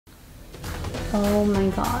Oh my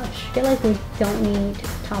gosh, I feel like we don't need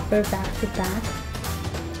topper back to back.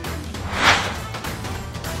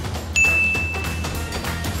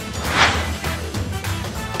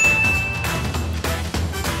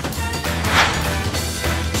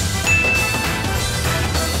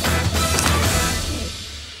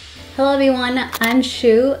 Hello everyone, I'm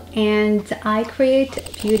Shu and I create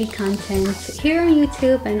beauty content here on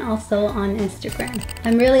YouTube and also on Instagram.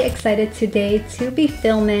 I'm really excited today to be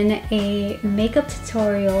filming a makeup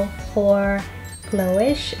tutorial for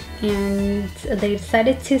Glowish, and they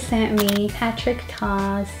decided to send me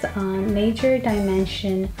TaDa's Major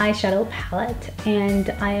Dimension eyeshadow palette, and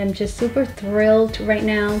I am just super thrilled right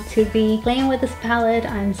now to be playing with this palette.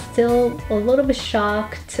 I'm still a little bit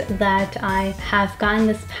shocked that I have gotten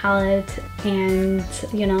this palette, and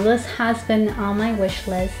you know, this has been on my wish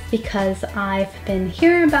list because I've been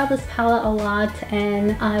hearing about this palette a lot,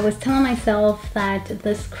 and I was telling myself that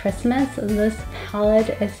this Christmas this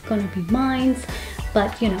palette is gonna be mine.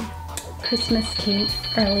 But you know, Christmas came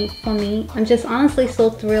early for me. I'm just honestly so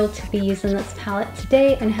thrilled to be using this palette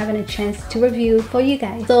today and having a chance to review for you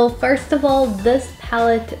guys. So first of all, this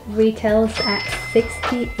palette retails at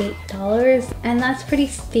 $68, and that's pretty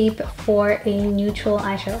steep for a neutral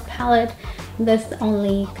eyeshadow palette. This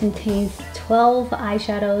only contains 12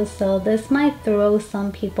 eyeshadows, so this might throw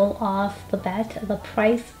some people off the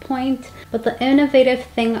price point. But the innovative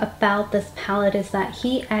thing about this palette is that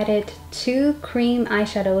he added 2 cream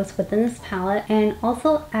eyeshadows within this palette and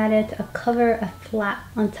also added a cover, a flap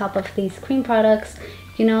on top of these cream products.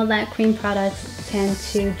 You know that cream products tend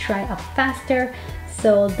to dry up faster,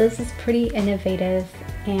 so this is pretty innovative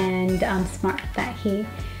and smart that he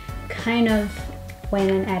kind of went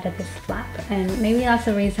and added this flap, and maybe that's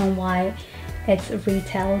the reason why it's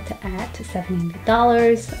retailed at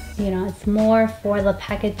 $70. You know, it's more for the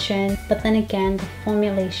packaging, but then again, the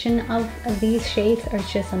formulation of these shades are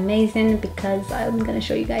just amazing because I'm gonna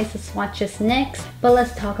show you guys the swatches next. But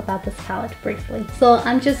let's talk about this palette briefly. So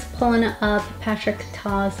I'm just pulling up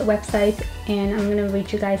TaDa's website and I'm gonna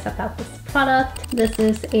read you guys about this product. This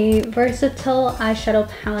is a versatile eyeshadow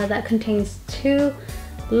palette that contains 2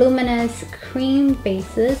 luminous cream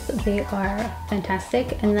bases. They are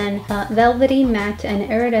fantastic, and then velvety, matte, and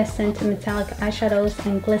iridescent metallic eyeshadows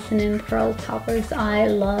and glistening pearl toppers. I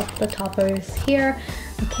love the toppers here.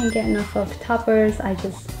 I can't get enough of toppers. I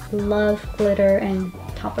just love glitter and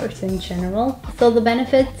toppers in general. So the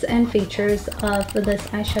benefits and features of this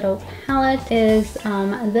eyeshadow palette is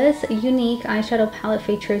this unique eyeshadow palette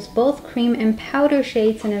features both cream and powder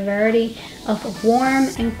shades in a variety of warm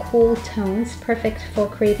and cool tones, perfect for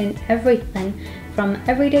creating everything from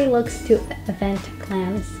everyday looks to event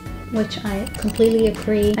glams, which I completely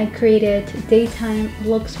agree. I created daytime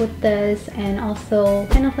looks with this and also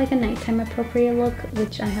kind of like a nighttime appropriate look,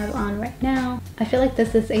 which I have on right now. I feel like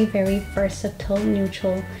this is a very versatile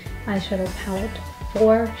neutral eyeshadow palette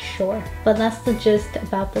for sure. But that's the gist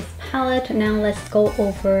about this palette. Now let's go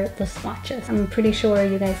over the swatches. I'm pretty sure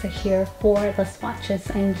you guys are here for the swatches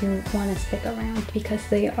and you want to stick around because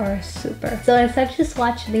they are super. So I decided to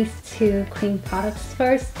swatch these 2 cream products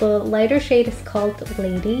first. The lighter shade is called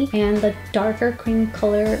Lady and the darker cream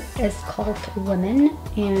color is called Women,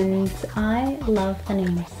 and I love the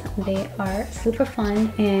names. They are super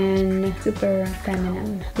fun and super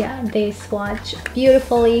feminine. Yeah, they swatch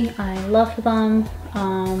beautifully. I love them.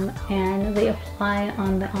 And they apply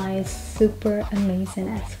on the eyes super amazing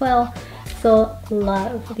as well. So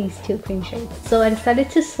love these 2 cream shades. So I decided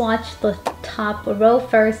to swatch the top row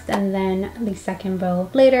first and then the second row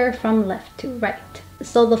later from left to right.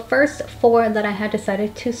 So the first 4 that I had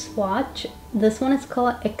decided to swatch, this one is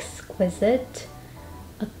called Exquisite,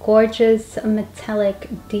 a gorgeous metallic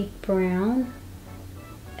deep brown.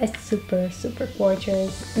 It's super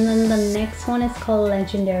gorgeous. And then the next one is called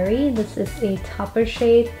Legendary. This is a topper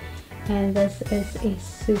shade and this is a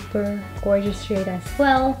super gorgeous shade as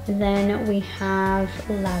well. And then we have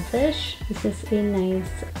Lavish. This is a nice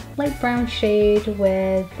light brown shade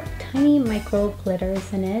with tiny micro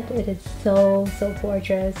glitters in it. It is so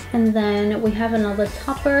gorgeous. And then we have another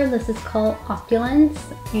topper. This is called Opulence,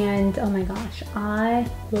 and oh my gosh, I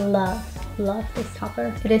love this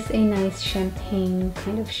topper. It is a nice champagne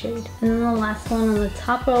kind of shade. And then the last one on the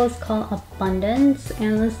top row is called Abundance,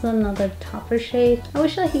 and this is another topper shade. I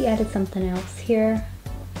wish that he added something else here.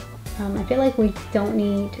 I feel like we don't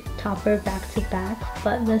need topper back to back,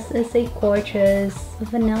 but this is a gorgeous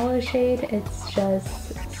vanilla shade. It's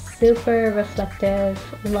just super reflective.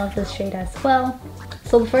 Love this shade as well.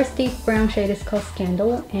 So the first deep brown shade is called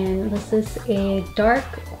Scandal, and this is a dark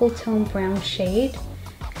cool tone brown shade.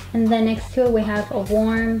 And then next to it we have a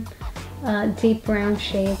warm deep brown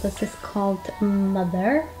shade. This is called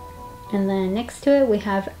Mother. And then next to it we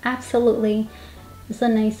have Absolutely. It's a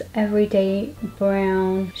nice everyday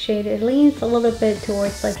brown shade. It leans a little bit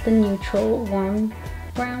towards like the neutral warm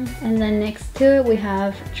brown. And then next to it we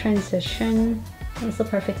have Transition. It's the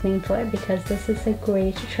perfect name for it because this is a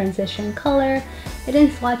great transition color. It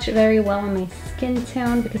didn't swatch very well on my skin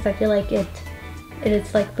tone because I feel like it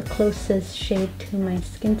is like the closest shade to my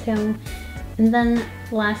skin tone. And then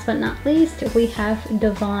last but not least we have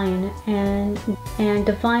Divine, and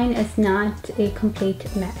Divine is not a complete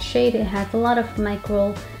matte shade. It has a lot of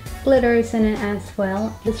micro glitters in it as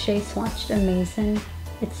well. This shade swatched amazing.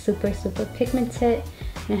 It's super pigmented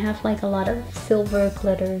and it has like a lot of silver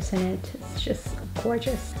glitters in it. It's just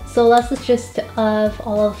gorgeous. So that's the gist of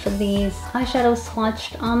all of these eyeshadows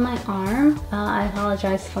swatched on my arm. I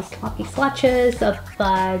apologize for sloppy swatches,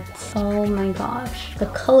 but oh my gosh, the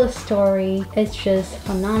color story is just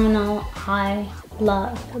phenomenal. I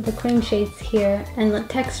love the cream shades here and the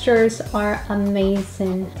textures are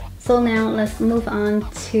amazing. So now let's move on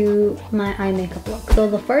to my eye makeup look. So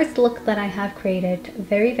the first look that I have created,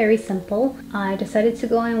 very simple. I decided to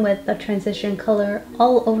go in with the transition color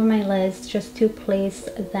all over my lids just to place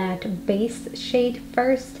that base shade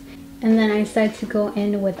first. And then I decided to go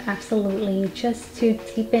in with Absolutely just to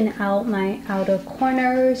deepen out my outer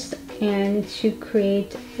corners and to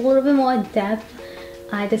create a little bit more depth.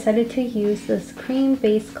 I decided to use this cream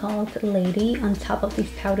base called Lady on top of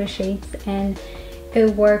these powder shades, and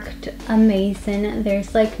it worked amazing.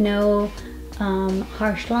 There's like no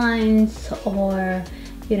harsh lines or,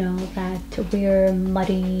 you know, that weird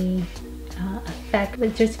muddy effect.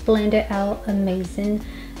 It just blended out amazing.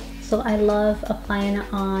 So I love applying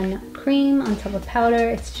it on cream on top of powder.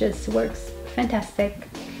 It just works fantastic.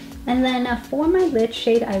 And then for my lid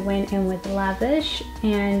shade I went in with Lavish,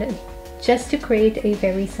 and just to create a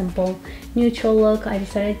very simple neutral look, I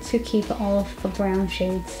decided to keep all of the brown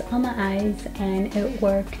shades on my eyes, and it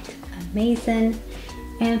worked amazing.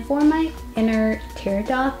 And for my inner tear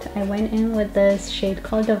duct, I went in with this shade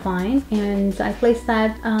called Divine, and I placed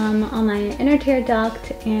that on my inner tear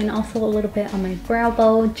duct and also a little bit on my brow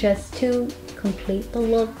bone just to complete the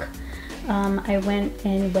look. I went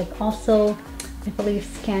in with also, I believe,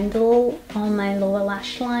 Scandal on my lower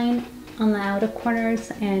lash line on the outer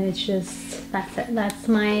corners, and it's just, that's it. That's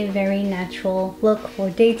my very natural look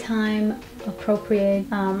for daytime, appropriate.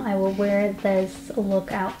 I will wear this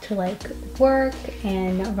look out to like work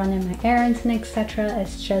and running my errands and etc.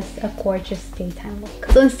 It's just a gorgeous daytime look.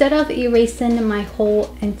 So instead of erasing my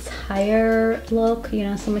whole entire look, you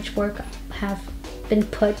know, so much work have been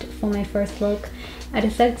put for my first look, I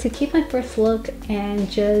decided to keep my first look and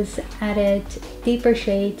just added deeper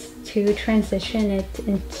shades to transition it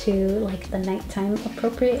into like the nighttime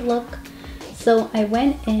appropriate look. So I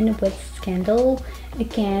went in with Scandal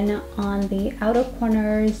again on the outer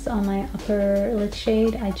corners on my upper lid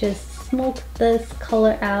shade. I just smoked this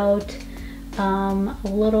color out a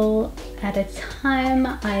little at a time.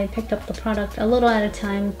 I picked up the product a little at a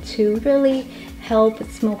time to really help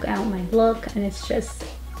smoke out my look, and it's just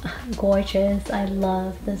gorgeous. I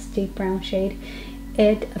love this deep brown shade.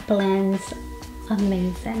 It blends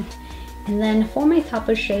amazing. And then for my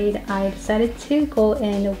topper shade, I decided to go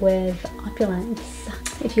in with Opulence.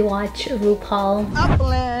 If you watch RuPaul,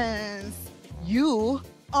 Opulence, you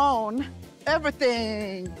own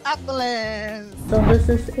everything. Opulence. So this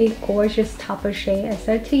is a gorgeous topper shade. I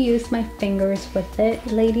started to use my fingers with it.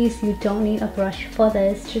 Ladies, you don't need a brush for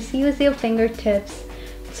this. Just use your fingertips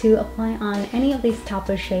to apply on any of these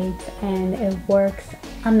topper shades, and it works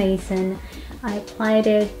amazing. I applied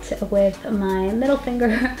it with my middle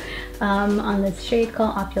finger on this shade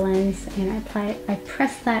called Opulence, and I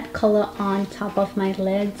pressed that color on top of my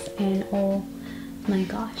lids, and oh my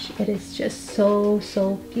gosh, it is just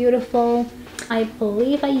so beautiful. I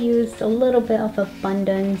believe I used a little bit of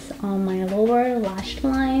abundance on my lower lash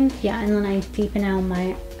line, yeah, and then I deepen out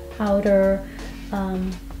my outer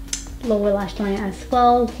lower lash line as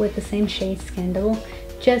well with the same shade Scandal,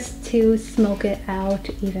 just to smoke it out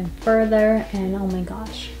even further. And oh my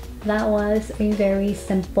gosh, that was a very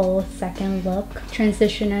simple second look.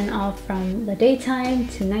 Transitioning off from the daytime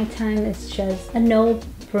to nighttime is just a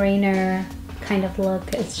no-brainer kind of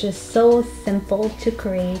look. It's just so simple to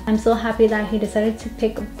create. I'm so happy that he decided to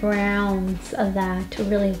pick browns that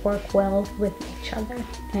really work well with each other,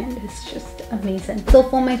 and it's just amazing. So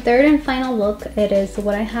for my third and final look, it is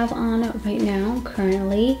what I have on right now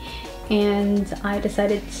currently, and I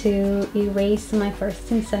decided to erase my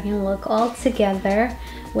first and second look all together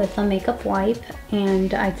with a makeup wipe,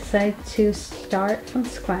 and I decided to start from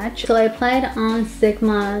scratch. So I applied on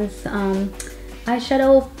Sigma's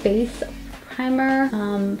eyeshadow base primer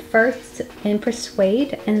first in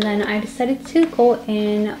Persuade, and then I decided to go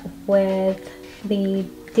in with the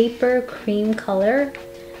deeper cream color.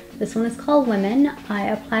 This one is called Women. I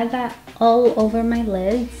applied that all over my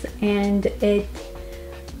lids and it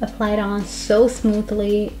applied on so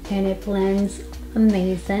smoothly and it blends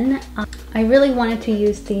amazing. I really wanted to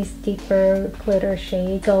use these deeper glitter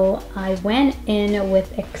shades, so I went in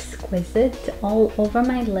with Exquisite all over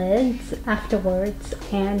my lids afterwards,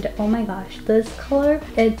 and oh my gosh, this color,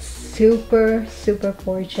 it's super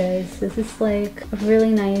gorgeous. This is like a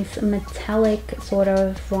really nice metallic sort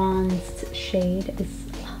of bronzed shade.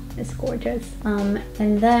 It's gorgeous.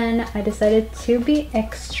 And then I decided to be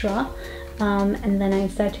extra, and then I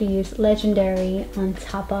decided to use Legendary on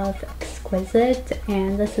top of Exquisite,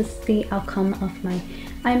 and this is the outcome of my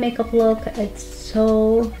eye makeup look. It's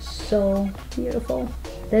so beautiful.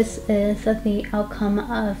 This is the outcome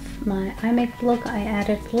of my eye makeup look. I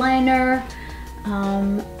added liner,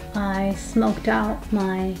 I smoked out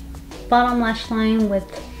my bottom lash line with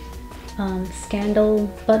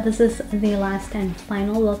Scandal, but this is the last and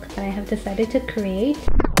final look that I have decided to create.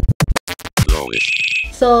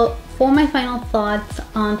 Glowish. So for my final thoughts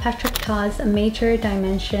on Patrick Ta's Major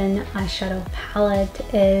Dimension eyeshadow palette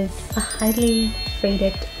is a highly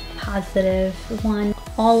rated positive one.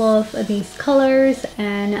 All of these colors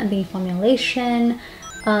and the formulation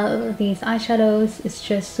of these eyeshadows is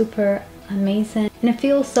just super amazing, and it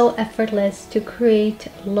feels so effortless to create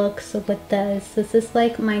looks with this. This is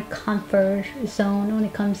like my comfort zone when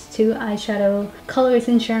it comes to eyeshadow colors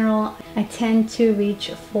in general. I tend to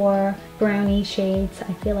reach for brownie shades.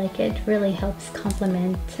 I feel like it really helps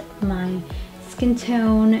complement my skin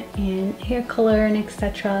tone and hair color and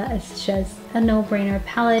etc. It's just a no-brainer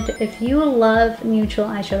palette. If you love neutral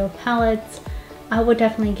eyeshadow palettes, I would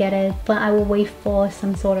definitely get it, but I will wait for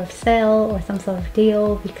some sort of sale or some sort of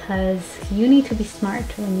deal, because you need to be smart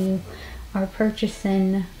when you are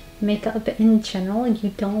purchasing makeup in general. You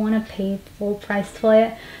don't want to pay full price for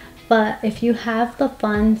it, but if you have the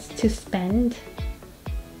funds to spend,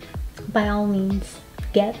 by all means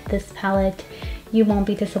get this palette. You won't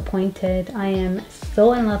be disappointed. I am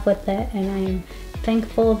so in love with it, and I am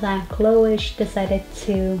thankful that Glowish decided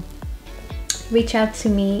to reach out to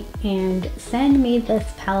me and send me this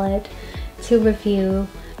palette to review.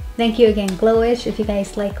 Thank you again, Glowish. If you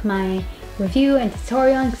guys like my review and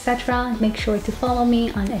tutorial, etc., make sure to follow me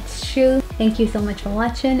on It's Shu. Thank you so much for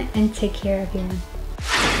watching, and take care, everyone.